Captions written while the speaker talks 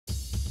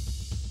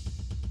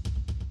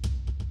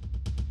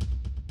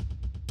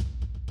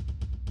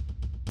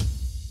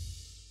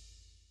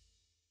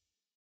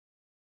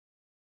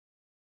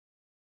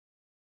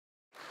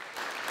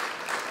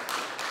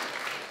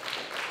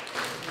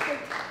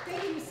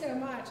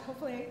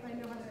Hopefully I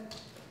know how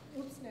to,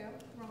 oops, no,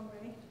 wrong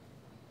way.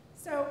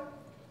 So,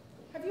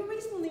 have you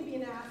recently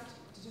been asked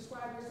to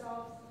describe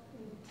yourself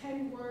in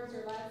 10 words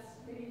or less,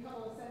 maybe a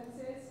couple of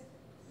sentences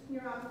in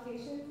your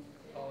application?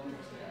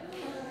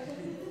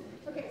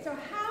 Okay, so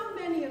how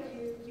many of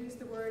you use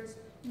the words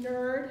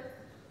nerd,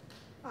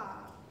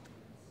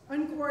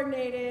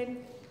 uncoordinated,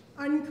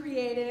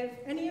 uncreative?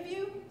 Any of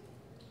you?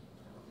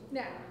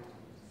 No.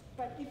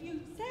 But if you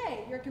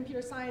say you're a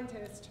computer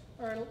scientist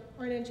or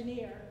an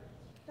engineer,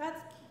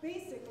 that's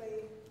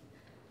basically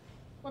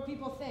what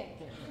people think.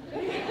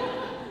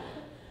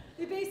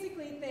 They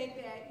basically think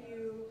that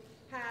you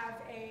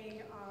have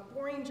a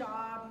boring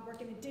job, you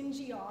work in a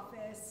dingy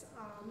office,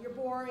 you're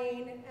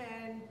boring,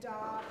 and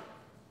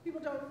people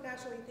don't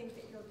naturally think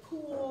that you're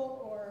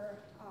cool or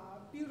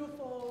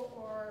beautiful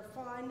or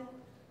fun,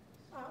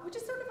 which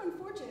is sort of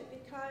unfortunate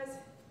because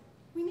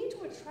we need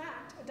to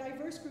attract a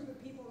diverse group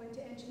of people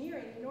into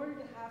engineering in order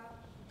to have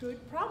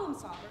good problem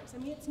solvers. I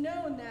mean, it's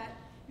known that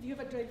if you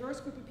have a diverse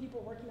group of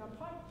people working on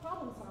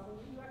problem solving,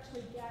 you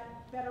actually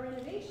get better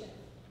innovation.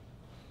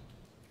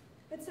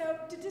 And so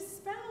to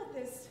dispel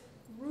this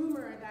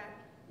rumor that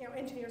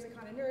engineers are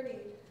kind of nerdy,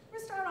 we're going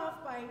to start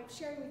off by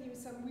sharing with you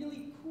some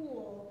really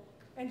cool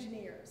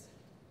engineers.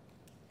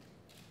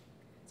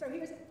 So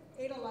here's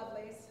Ada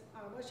Lovelace.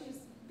 Well, she was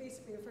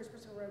basically the first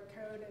person who wrote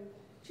code, and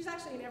she's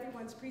actually in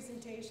everyone's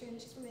presentation.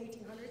 She's from the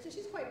 1800s, and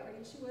she's quite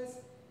pretty. She was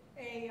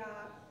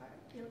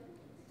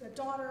the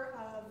daughter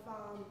of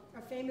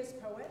a famous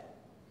poet,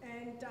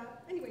 and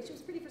anyway, she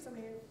was pretty for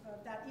somebody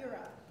of that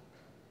era.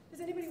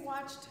 Has anybody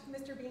watched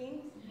Mr.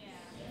 Bean? Yeah.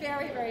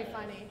 Very, very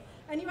funny.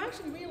 And you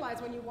actually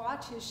realize when you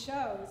watch his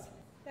shows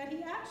that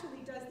he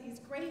actually does these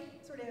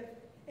great sort of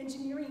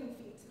engineering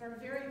feats that are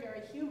very,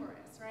 very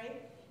humorous,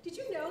 right? Did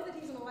you know that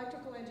he's an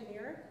electrical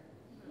engineer?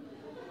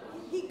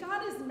 He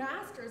got his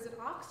master's at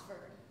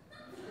Oxford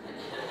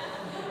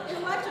in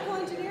electrical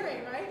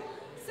engineering, right?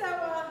 So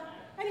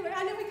anyway,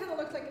 I know we kind of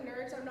look like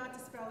nerds, so I'm not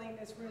dispelling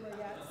this rumor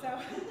yet. So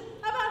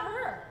how about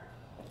her?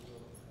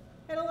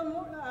 Ada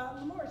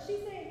Lamore,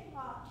 she's a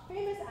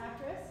famous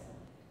actress,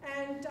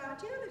 and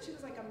do you know that she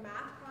was like a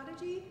math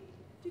prodigy?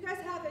 Do you guys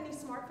have any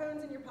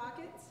smartphones in your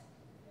pockets?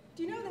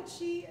 Do you know that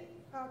she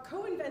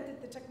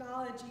co-invented the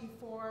technology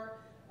for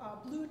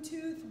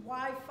Bluetooth,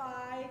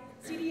 Wi-Fi,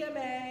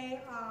 CDMA,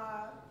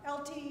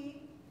 LTE,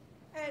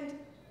 and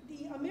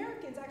the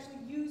Americans actually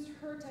used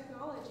her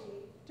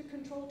technology to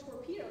control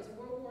torpedoes in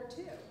World War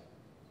II.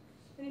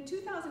 And in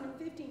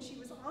 2015, she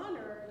was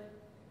honored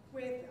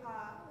with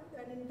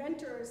an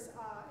inventors,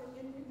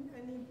 in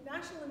the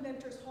National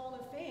Inventors Hall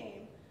of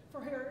Fame for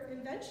her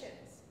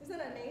inventions. Isn't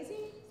that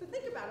amazing? So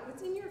think about it.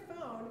 What's in your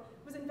phone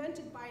was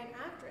invented by an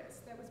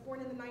actress that was born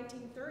in the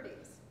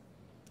 1930s.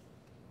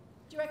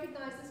 Do you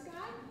recognize this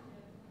guy?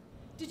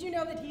 Did you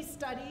know that he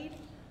studied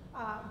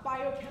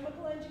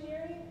biochemical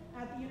engineering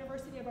at the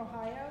University of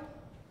Ohio?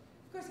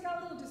 Of course, he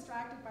got a little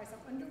distracted by some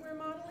underwear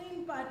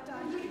modeling, but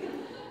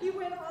he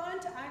went on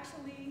to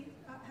actually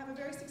have a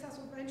very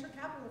successful venture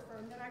capital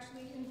firm that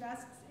actually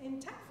invests in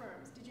tech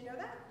firms. Did you know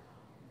that?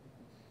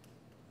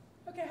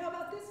 Okay, how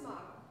about this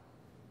model?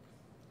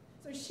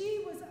 So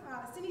she was,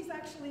 Cindy's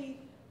actually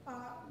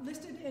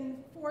listed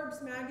in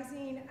Forbes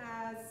magazine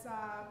as,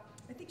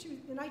 I think she was,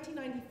 in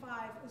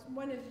 1995, as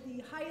one of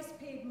the highest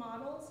paid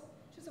models.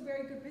 She's a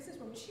very good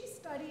businesswoman. She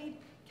studied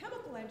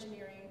chemical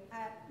engineering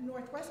at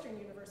Northwestern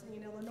University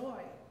in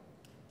Illinois.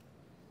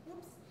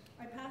 Oops,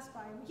 I passed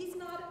by him. He's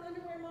not an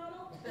underwear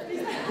model, but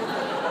he's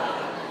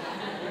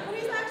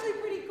actually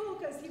pretty cool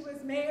because he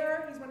was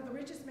mayor. He's one of the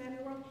richest men in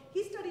the world.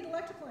 He studied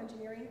electrical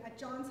engineering at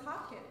Johns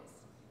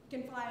Hopkins. He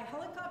can fly a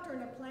helicopter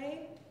and a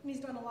plane, and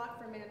he's done a lot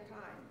for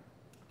mankind.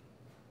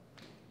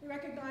 You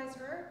recognize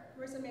her,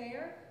 Marissa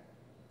Mayer?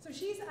 So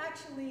she's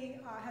actually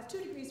has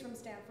 2 degrees from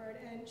Stanford,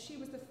 and she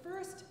was the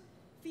first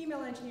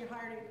female engineer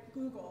hired at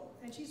Google,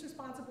 and she's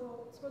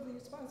supposedly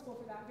responsible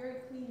for that very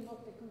clean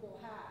look that Google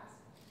has.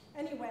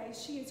 Anyway,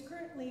 she is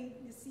currently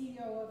the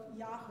CEO of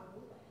Yahoo,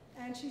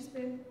 and she's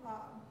been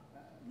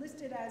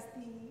listed as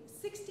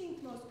the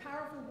 16th most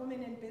powerful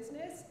woman in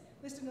business,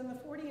 listed in the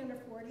 40 under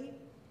 40,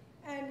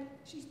 and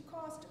she's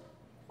caused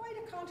quite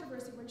a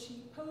controversy when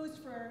she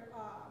posed for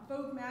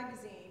Vogue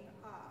magazine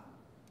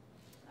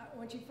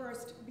when she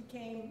first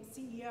became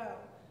CEO.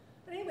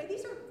 But anyway,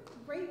 these are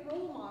great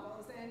role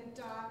models, and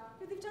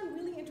they've done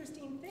really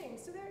interesting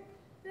things. So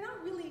they're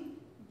not really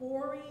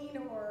boring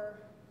or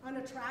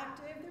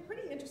unattractive. They're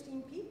pretty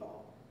interesting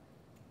people.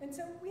 And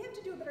so we have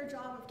to do a better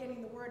job of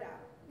getting the word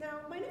out. Now,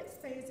 my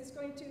next phase is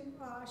going to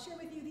share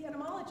with you the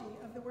etymology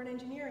of the word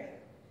engineering.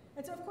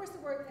 And so, of course, the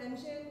word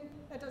engine,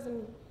 that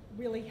doesn't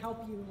really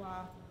help you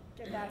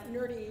get that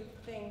nerdy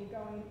thing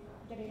going,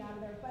 getting out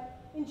of there. But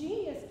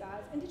ingenious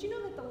does. And did you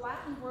know that the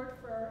Latin word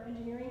for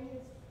engineering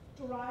is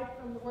derived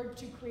from the word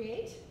to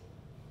create?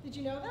 Did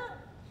you know that?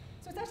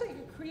 So it's actually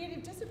a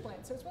creative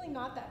discipline, so it's really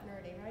not that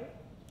nerdy, right?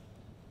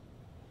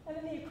 And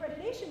then the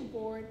accreditation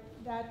board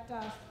that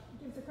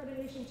gives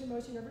accreditation to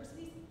most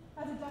universities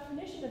has a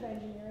definition of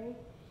engineering.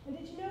 And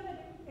did you know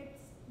that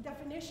it's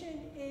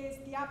definition is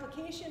the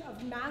application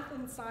of math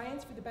and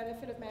science for the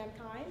benefit of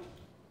mankind.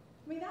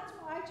 I mean, that's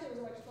why I chose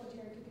electrical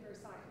engineering and computer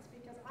science,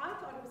 because I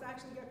thought it was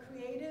actually a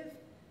creative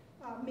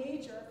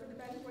major for the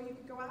benefit where you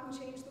could go out and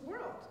change the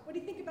world. What do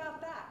you think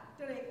about that?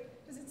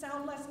 Does it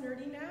sound less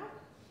nerdy now?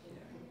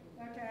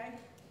 Yeah. Okay,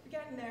 we're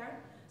getting there.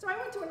 So I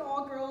went to an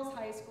all-girls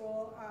high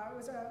school. It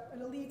was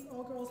an elite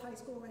all-girls high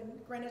school in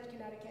Greenwich,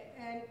 Connecticut,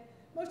 and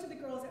most of the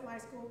girls at my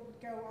school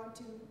would go on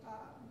to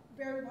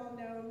very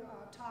well-known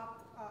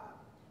top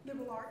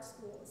liberal arts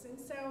schools. And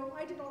so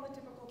I did all the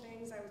typical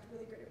things. I was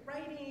really good at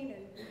writing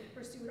and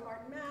pursued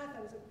art and math.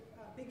 I was a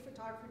big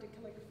photographer, did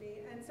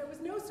calligraphy. And so it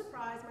was no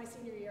surprise my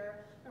senior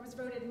year, I was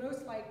voted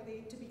most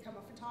likely to become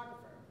a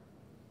photographer.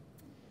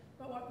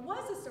 But what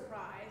was a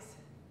surprise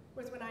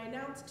was when I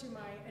announced to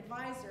my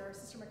advisor,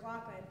 Sister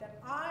McLaughlin,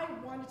 that I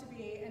wanted to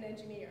be an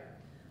engineer.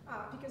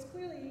 Because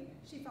clearly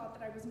she felt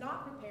that I was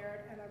not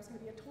prepared and I was going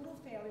to be a total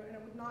failure and I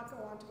would not go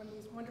on to one of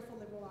these wonderful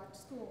liberal arts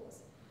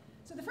schools.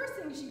 So the first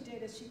thing she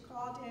did is she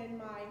called in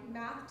my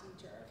math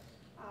teacher,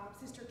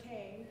 Sister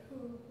Kane,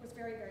 who was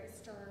very, very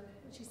stern.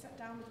 And she sat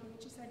down with me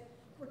and she said,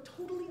 "We're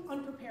totally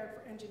unprepared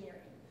for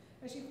engineering."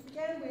 And she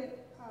began with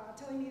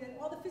telling me that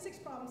all the physics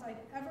problems I'd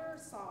ever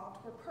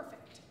solved were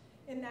perfect,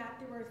 in that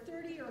there were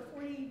 30 or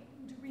 40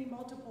 degree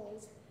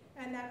multiples,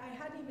 and that I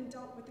hadn't even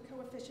dealt with the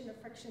coefficient of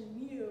friction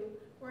mu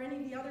or any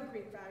of the other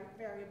Greek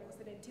variables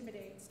that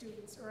intimidate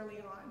students early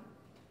on.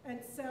 And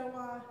so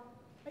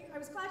I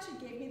was glad she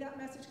gave me that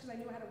message because I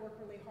knew I had to work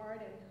really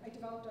hard and I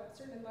developed a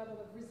certain level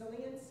of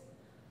resilience.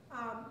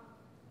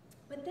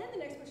 But then the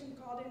next person who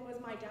called in was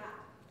my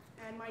dad.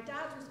 And my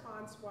dad's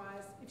response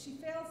was, if she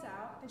fails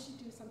out, then she'd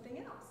do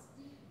something else.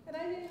 And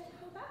I knew,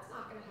 well, that's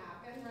not going to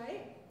happen,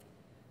 right?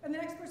 And the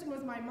next person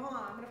was my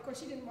mom, and of course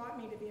she didn't want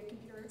me to be a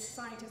computer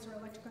scientist or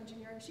electrical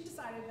engineer, and she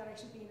decided that I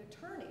should be an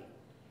attorney.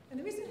 And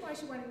the reason why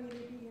she wanted me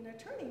to be an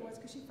attorney was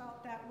because she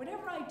felt that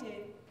whatever I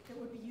did, it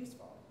would be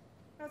useful.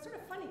 Now it's sort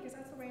of funny because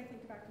that's the way I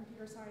think about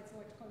computer science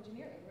and electrical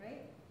engineering,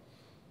 right?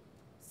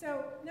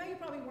 So now you're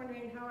probably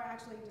wondering how I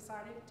actually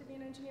decided to be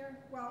an engineer.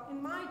 Well,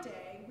 in my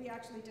day, we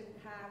actually didn't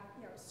have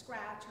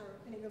Scratch or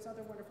any of those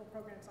other wonderful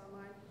programs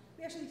online.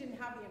 We actually didn't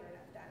have the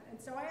internet then.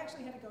 And so I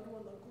actually had to go to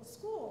a local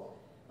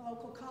school, a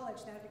local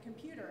college that had a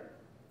computer.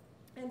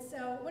 And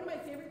so one of my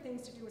favorite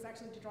things to do was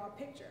actually to draw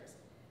pictures.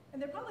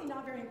 And they're probably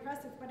not very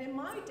impressive, but in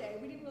my day,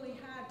 we didn't really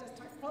have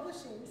desktop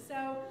publishing. So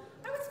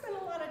I would spend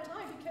a lot of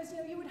time because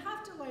you would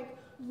have to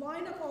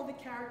line up all the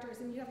characters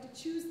and you'd have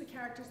to choose the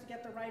characters to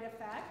get the right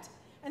effect.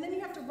 And then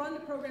you have to run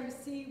the program to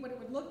see what it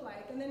would look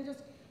like and then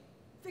just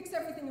fix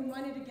everything and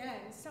run it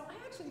again. So I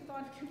actually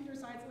thought of computer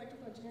science and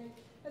electrical engineering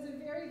as a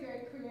very,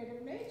 very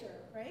creative major,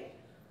 right?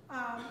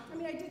 I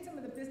mean, I did some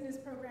of the business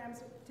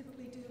programs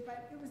typically do,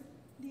 but it was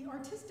the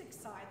artistic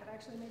side that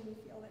actually made me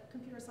feel that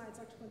computer science,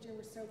 electrical engineering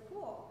was so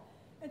cool.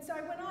 And so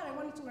I went on, I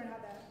wanted to learn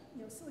how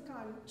the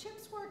silicon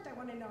chips worked, I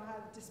wanted to know how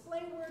the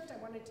display worked, I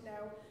wanted to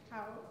know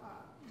how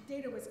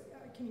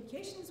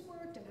communications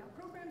worked and how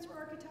programs were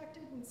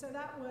architected, and so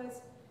that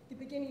was the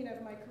beginning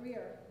of my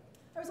career.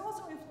 I was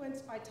also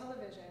influenced by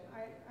television.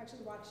 I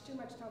actually watched too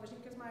much television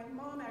because my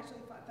mom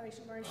actually thought that I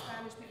should learn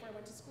Spanish before I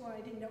went to school, and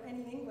I didn't know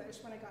any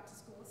English when I got to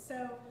school.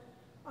 So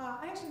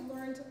I actually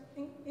learned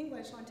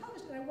English on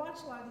television, and I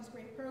watched a lot of these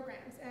great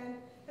programs. And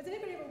has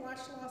anybody ever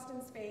watched Lost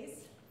in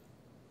Space?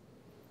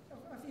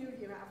 A few of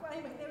you have. Well,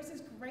 anyway, there was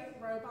this great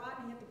robot,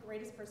 and he had the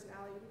greatest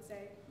personality. He would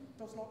say,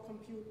 "Does not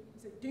compute."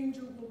 He'd say,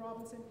 "Danger, Will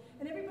Robinson."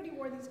 And everybody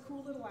wore these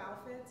cool little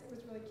outfits. It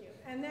was really cute.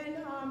 And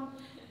then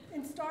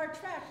in Star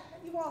Trek,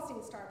 you've all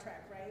seen Star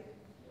Trek, right?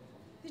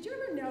 Did you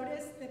ever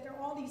notice that there are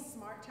all these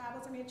smart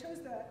tablets? I mean, I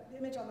chose the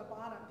image on the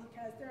bottom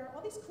because there are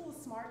all these cool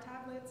smart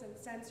tablets and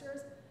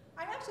sensors.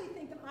 I actually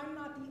think that I'm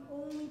not the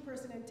only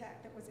person in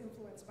tech that was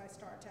influenced by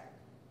Star Trek.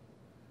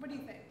 What do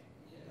you think?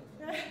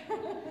 Yeah.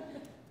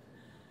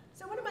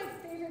 So one of my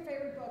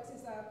favorite books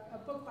is a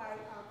book by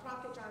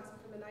Crockett Johnson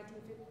from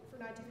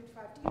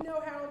 1955. Do you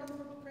know Harold and the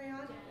Purple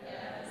Crayon?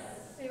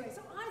 Yes. Anyway,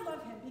 so I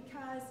love him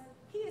because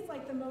he is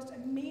like the most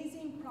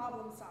amazing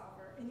problem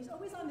solver, and he's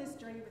always on this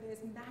journey with his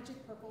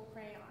magic purple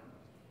crayon.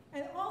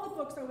 And all the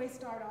books always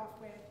start off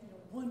with,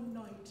 one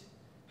night,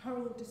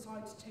 Harold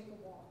decides to take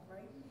a walk,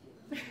 right?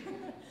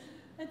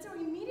 And so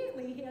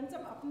immediately he ends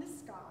up in the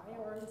sky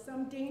or in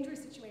some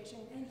dangerous situation,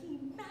 and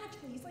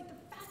he's like the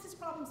fastest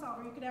problem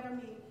solver you could ever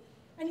meet.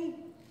 And he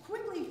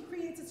quickly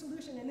creates a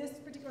solution. In this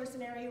particular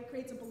scenario, he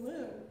creates a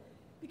balloon.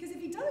 Because if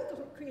he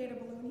doesn't create a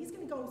balloon, he's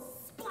going to go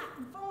splat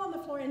and fall on the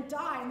floor and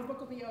die, and the book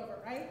will be over,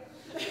 right?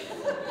 It's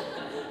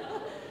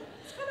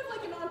kind of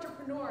like an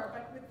entrepreneur,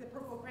 but with the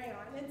purple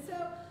crayon. And so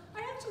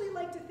I actually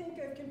like to think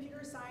of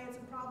computer science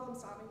and problem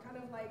solving kind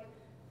of like,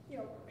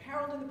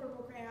 Harold and the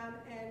Purple Crayon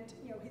and,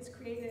 his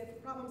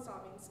creative problem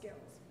solving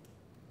skills.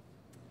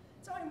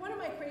 So in one of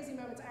my crazy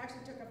moments, I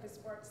actually took up this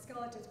sport,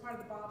 skeleton, as part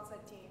of the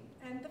bobsled team.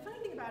 And the funny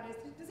thing about it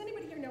is, does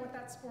anybody here know what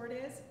that sport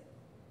is?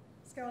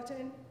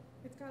 Skeleton?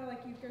 It's kind of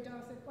like you go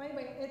down and well,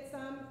 anyway, it's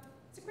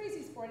a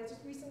crazy sport. It's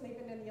just recently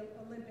been in the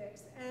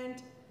Olympics.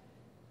 And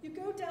you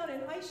go down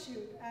an ice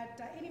chute at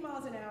 80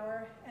 miles an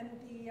hour, and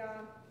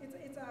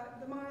it's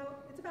about a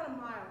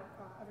mile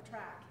of a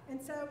track.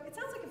 And so it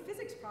sounds like a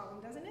physics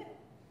problem, doesn't it?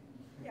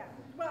 Yeah.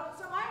 Well,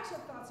 so I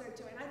actually thought so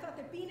too, and I thought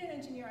that being an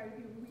engineer, I would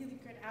be a really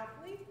good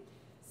athlete.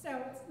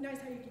 So it's nice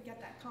how you could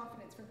get that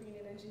confidence from being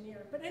an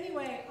engineer. But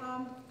anyway,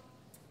 and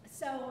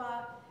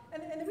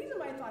the reason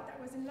why I thought that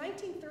was in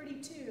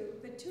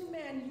 1932, the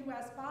two-man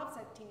U.S.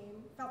 bobsled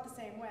team felt the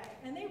same way.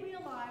 And they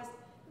realized,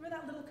 remember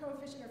that little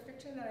coefficient of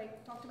friction that I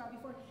talked about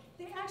before?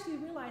 They actually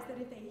realized that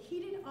if they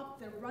heated up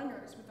the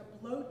runners with a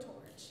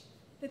blowtorch,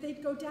 that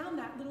they'd go down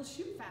that little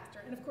chute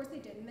faster. And of course they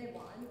did, and they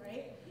won,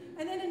 right?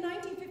 And then in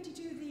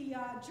 1952, the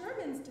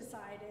Germans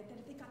decided that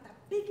if they got the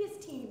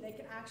biggest team they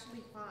could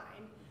actually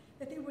find,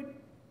 that they would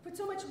put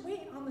so much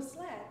weight on the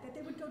sled that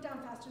they would go down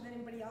faster than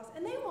anybody else,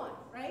 and they won,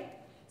 right?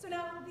 So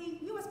now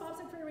the U.S.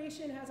 Bobsled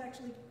Federation has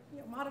actually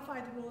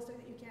modified the rules so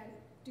that you can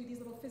do these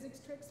little physics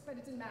tricks, but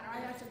it didn't matter.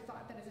 I actually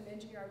thought that as an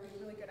engineer I would be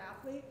a really good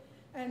athlete,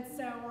 and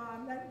so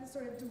that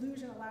sort of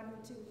delusion allowed me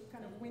to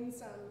kind of win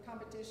some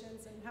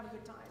competitions and have a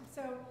good time.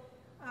 So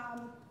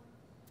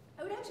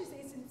I would actually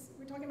say, since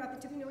we're talking about the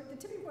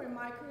tipping point in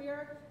my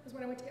career was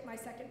when I went to get my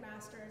second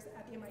master's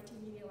at the MIT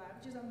Media Lab,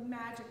 which is a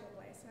magical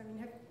place. I mean,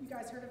 have you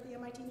guys heard of the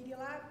MIT Media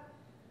Lab?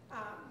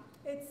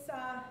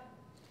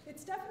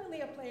 It's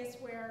definitely a place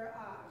where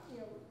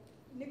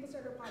Nicholas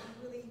Ergopon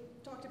really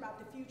talked about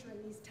the future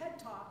in these TED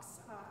Talks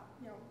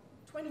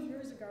 20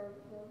 years ago,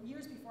 or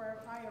years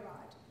before I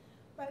arrived.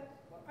 But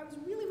I was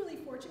really, really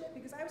fortunate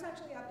because I was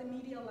actually at the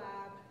Media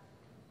Lab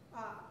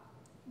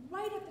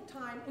right at the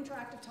time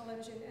interactive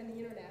television and the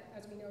internet,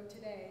 as we know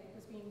today,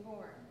 was being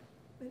born.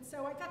 And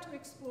so I got to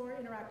explore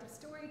interactive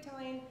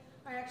storytelling.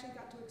 I actually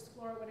got to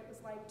explore what it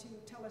was like to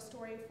tell a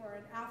story for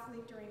an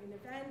athlete during an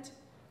event.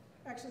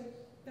 Actually,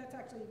 that's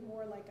actually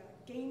more like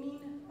a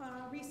gaming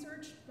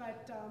research,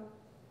 but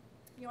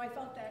I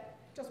felt that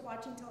just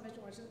watching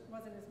television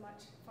wasn't as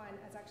much fun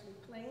as actually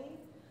playing.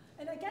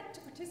 And I get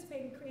to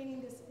participate in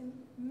creating this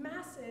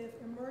massive,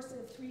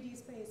 immersive 3D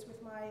space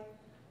with my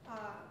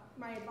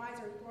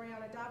advisor,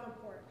 Gloriana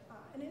Davenport.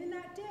 And in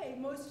that day,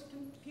 most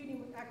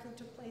computing actually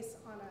took place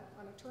on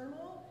a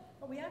terminal.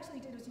 What we actually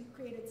did was we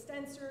created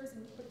sensors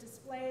and put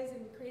displays,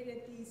 and we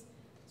created these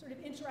sort of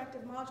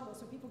interactive modules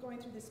so people going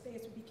through this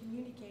space would be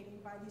communicating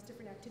by these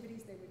different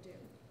activities they would do.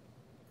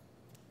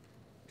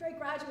 After I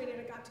graduated,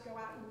 I got to go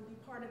out and be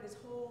part of this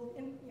whole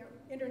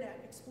internet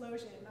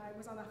explosion. I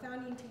was on the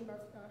founding team of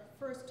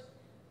first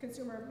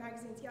consumer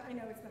magazines. Yeah, I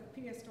know, it's the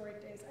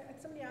prehistoric days.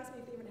 Somebody asked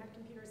me if they even had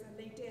computers, and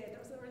they did. That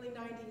was the early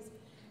 90s.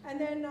 And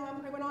then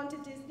I went on to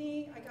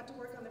Disney. I got to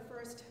work on the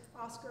first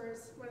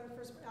Oscars, one of the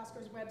first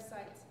Oscars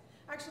websites.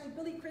 Actually,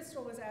 Billy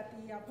Crystal was at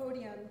the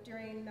podium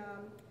during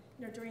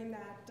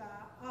that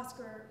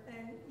Oscar,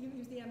 and he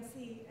was the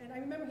MC. And I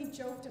remember he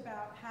joked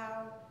about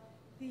how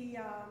the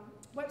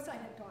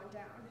website had gone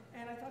down.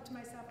 And I thought to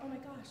myself, oh my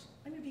gosh,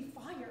 I'm going to be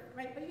fired,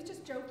 right? But he was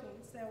just joking,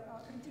 so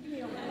to give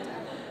me a hard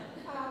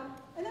time.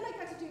 And then I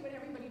got to do what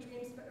everybody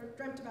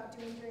dreamt about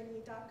doing during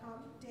the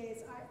 .com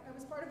days. I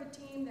was part of a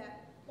team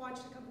that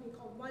launched a company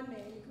called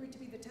OneMain. We grew to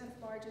be the 10th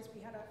largest.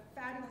 We had a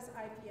fabulous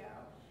IPO.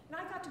 And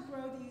I got to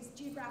grow these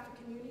geographic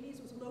communities.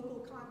 It was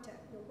local content,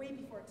 way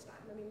before its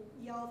time. I mean,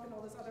 Yelp and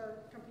all those other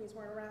companies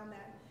weren't around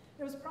then.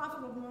 It was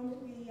profitable the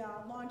moment we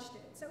launched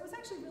it. So it was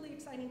actually a really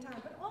exciting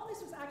time. But all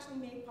this was actually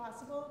made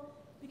possible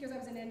because I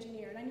was an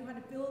engineer and I knew how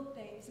to build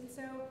things. And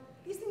so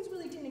these things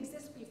really didn't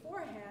exist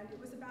beforehand. It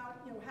was about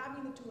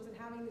having the tools and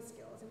having the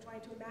skills and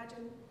trying to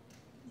imagine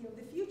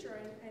the future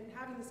and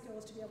having the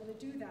skills to be able to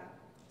do that.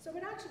 So I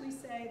would actually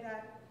say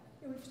that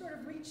we've sort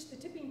of reached the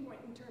tipping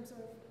point in terms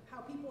of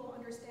how people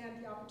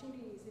understand the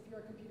opportunities if you're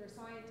a computer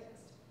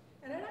scientist.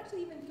 And I'd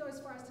actually even go as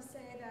far as to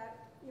say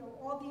that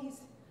all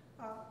these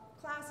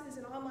classes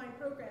and online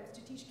programs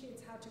to teach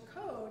kids how to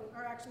code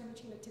are actually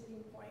reaching a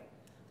tipping point.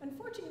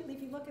 Unfortunately,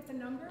 if you look at the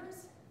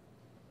numbers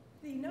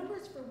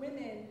for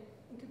women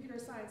in computer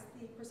science,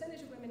 the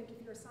percentage of women in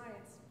computer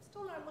science,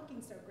 still not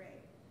looking so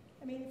great.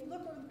 I mean, if you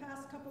look over the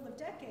past couple of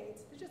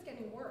decades, it's just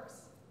getting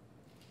worse.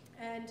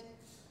 And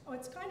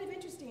what's kind of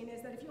interesting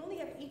is that if you only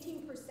have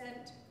 18%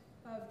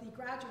 of the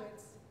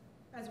graduates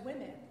as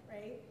women,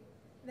 right,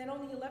 then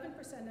only 11%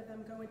 of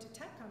them go into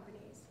tech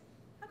companies.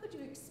 How could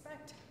you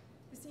expect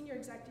the senior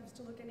executives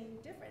to look any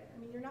different? I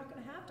mean, you're not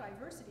going to have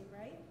diversity,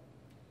 right?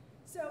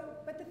 So,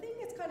 but the thing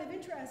that's kind of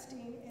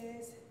interesting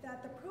is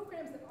that the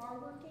programs that are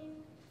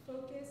working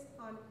focus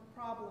on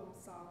problem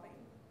solving,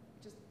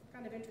 which is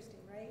kind of interesting,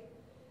 right?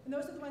 And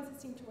those are the ones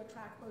that seem to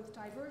attract both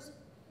diverse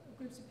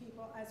groups of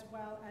people as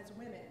well as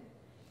women.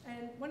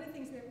 And one of the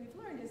things that we've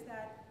learned is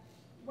that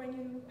when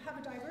you have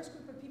a diverse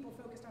group of people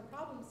focused on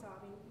problem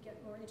solving, you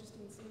get more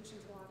interesting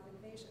solutions and a lot of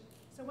innovation.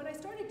 So when I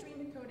started Dream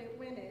and Code at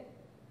Winit,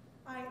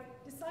 I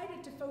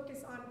decided to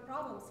focus on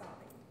problem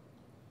solving.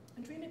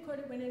 And Dream and Code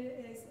at Winit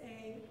is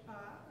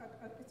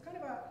it's kind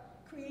of a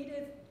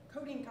creative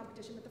coding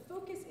competition, but the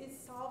focus is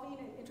solving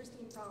an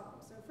interesting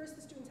problem. So first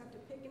the students have to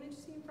pick an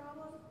interesting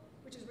problem,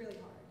 which is really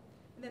hard,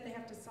 and then they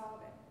have to solve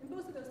it. And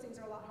both of those things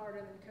are a lot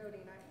harder than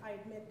coding, I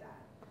admit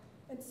that.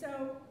 And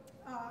so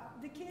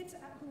the kids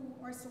who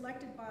are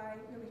selected by,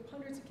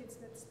 hundreds of kids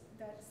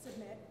that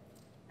submit,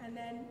 and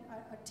then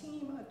a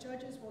team of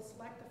judges will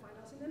select the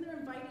finalists, and then they're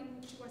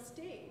invited to a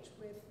stage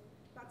with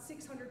about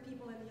 600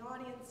 people in the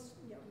audience,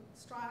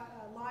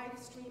 live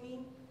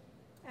streaming,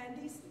 and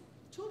these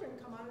children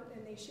come out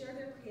and they share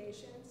their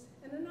creations,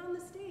 and then on the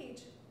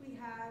stage we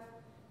have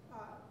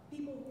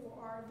people who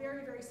are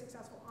very, very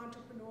successful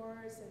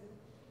entrepreneurs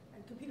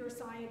and computer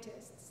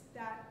scientists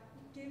that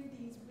give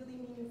these really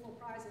meaningful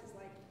prizes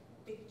like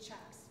big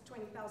checks,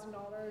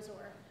 $20,000,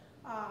 or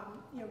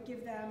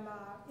give them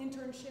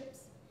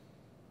internships.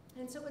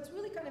 And so what's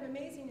really kind of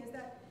amazing is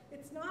that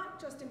it's not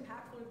just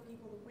impactful to the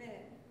people who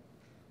win,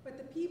 but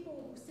the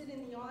people who sit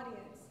in the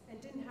audience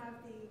and didn't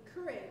have the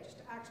courage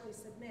to actually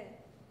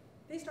submit,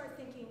 they start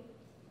thinking,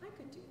 I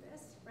could do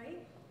this,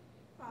 right?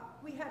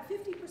 We had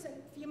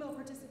 50% female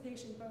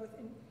participation both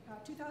in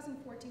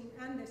 2014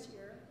 and this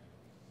year.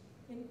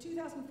 In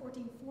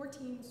 2014, 4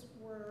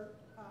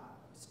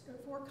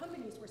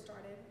 companies were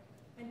started,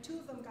 and 2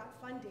 of them got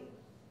funding.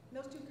 And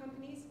those 2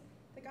 companies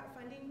that got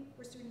funding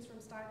were students from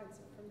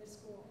Stuyvesant, from this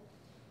school.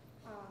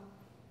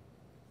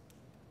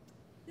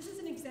 This is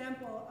an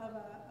example of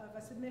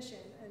a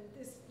submission, and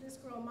this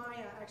girl,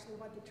 Maya, actually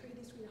won the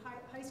Trinity Street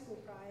High School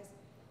Prize.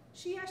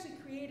 She actually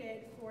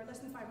created, for less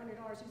than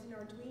 $500 using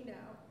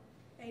Arduino,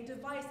 a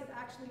device that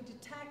actually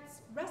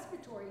detects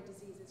respiratory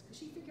diseases, because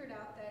she figured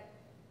out that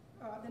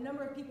the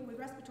number of people with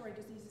respiratory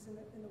diseases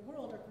in the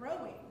world are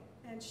growing,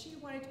 and she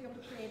wanted to be able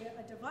to create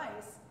a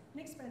device, an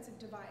expensive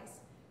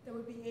device, that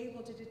would be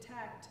able to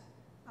detect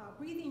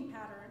breathing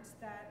patterns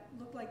that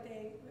look like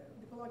they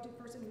belong to a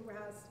person who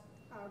has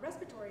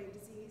respiratory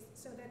disease,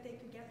 so that they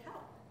could get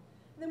help.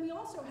 And then we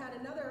also had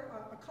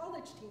a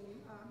college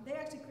team. They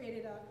actually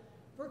created a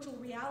virtual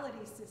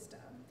reality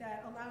system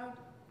that allowed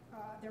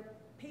their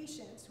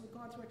patients who had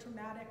gone through a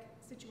traumatic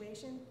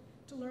situation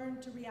to learn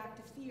to react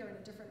to fear in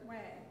a different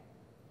way.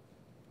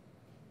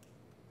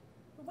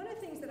 But one of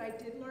the things that I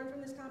did learn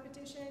from this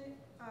competition,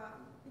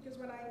 because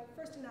when I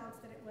first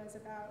announced that it was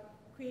about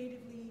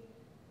creatively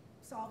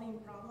solving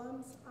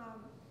problems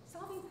is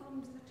actually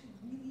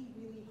really,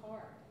 really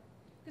hard.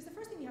 Because the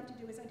first thing you have to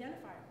do is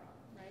identify a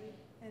problem, right?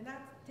 And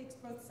that takes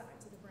both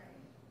sides of the brain.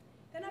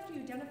 Then after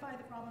you identify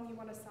the problem you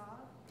want to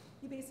solve,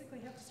 you basically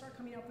have to start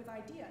coming up with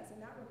ideas,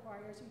 and that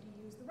requires you to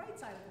use the right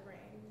side of the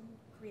brain,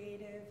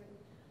 creative,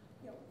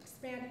 and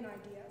expanding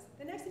ideas.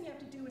 The next thing you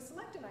have to do is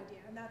select an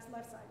idea, and that's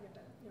left side. You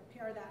have to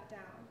pare that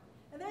down.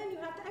 And then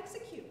you have to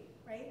execute,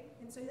 right?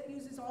 And so that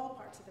uses all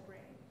parts of the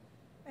brain.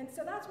 And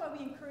so that's why we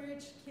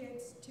encourage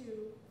kids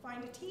to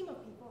find a team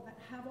of people that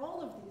have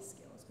all of these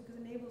skills, because it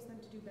enables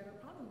them to do better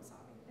problem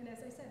solving. And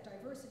as I said,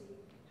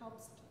 diversity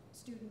helps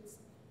students,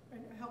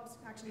 and helps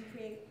actually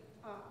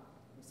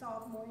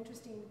solve more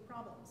interesting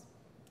problems.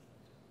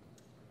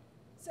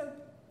 So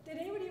did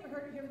anybody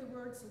ever hear the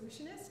word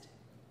solutionist?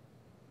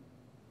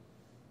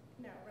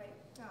 No, right?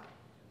 Oh.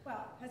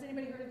 Well, has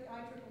anybody heard of the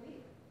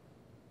IEEE?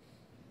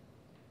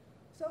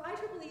 So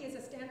IEEE is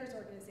a standards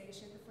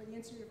organization for the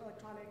Institute of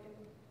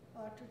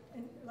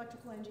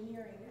Electrical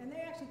Engineering, and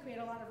they actually create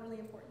a lot of really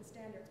important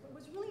standards. But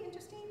what's really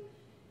interesting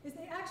is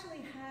they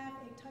actually have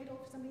a title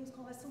for somebody who's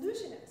called a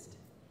solutionist.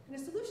 And a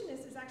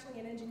solutionist is actually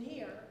an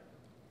engineer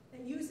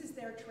that uses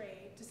their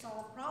trade to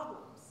solve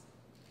problems.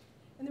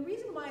 And the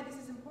reason why this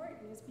is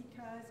important is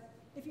because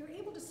if you're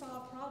able to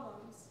solve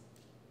problems,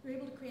 you're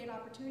able to create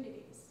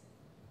opportunities.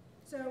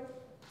 So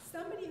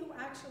somebody who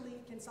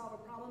actually can solve a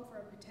problem for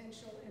a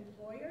potential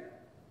employer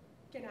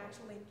can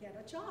actually get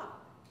a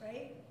job,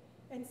 right?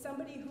 And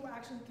somebody who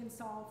actually can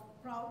solve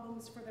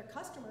problems for their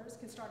customers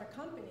can start a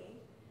company,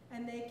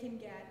 and they can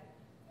get,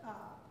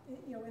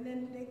 and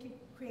then they can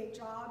create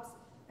jobs,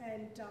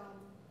 and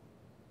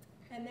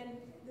then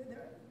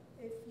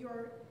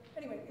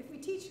if we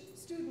teach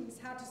students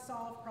how to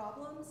solve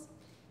problems,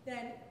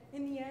 then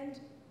in the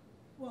end,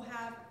 we'll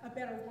have a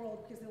better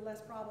world because there are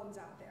less problems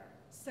out there.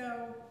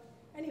 So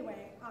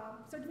anyway,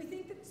 so do we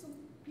think that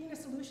being a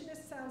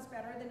solutionist sounds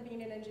better than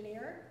being an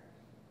engineer?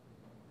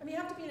 I mean,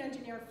 you have to be an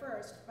engineer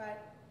first,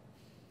 but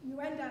you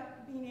end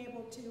up being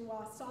able to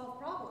solve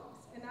problems,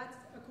 and that's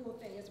a cool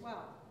thing as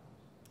well.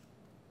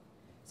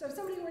 So if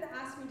somebody were to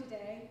ask me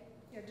today,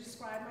 to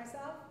describe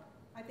myself,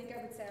 I think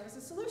I would say I was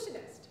a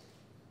solutionist.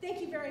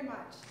 Thank you very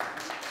much.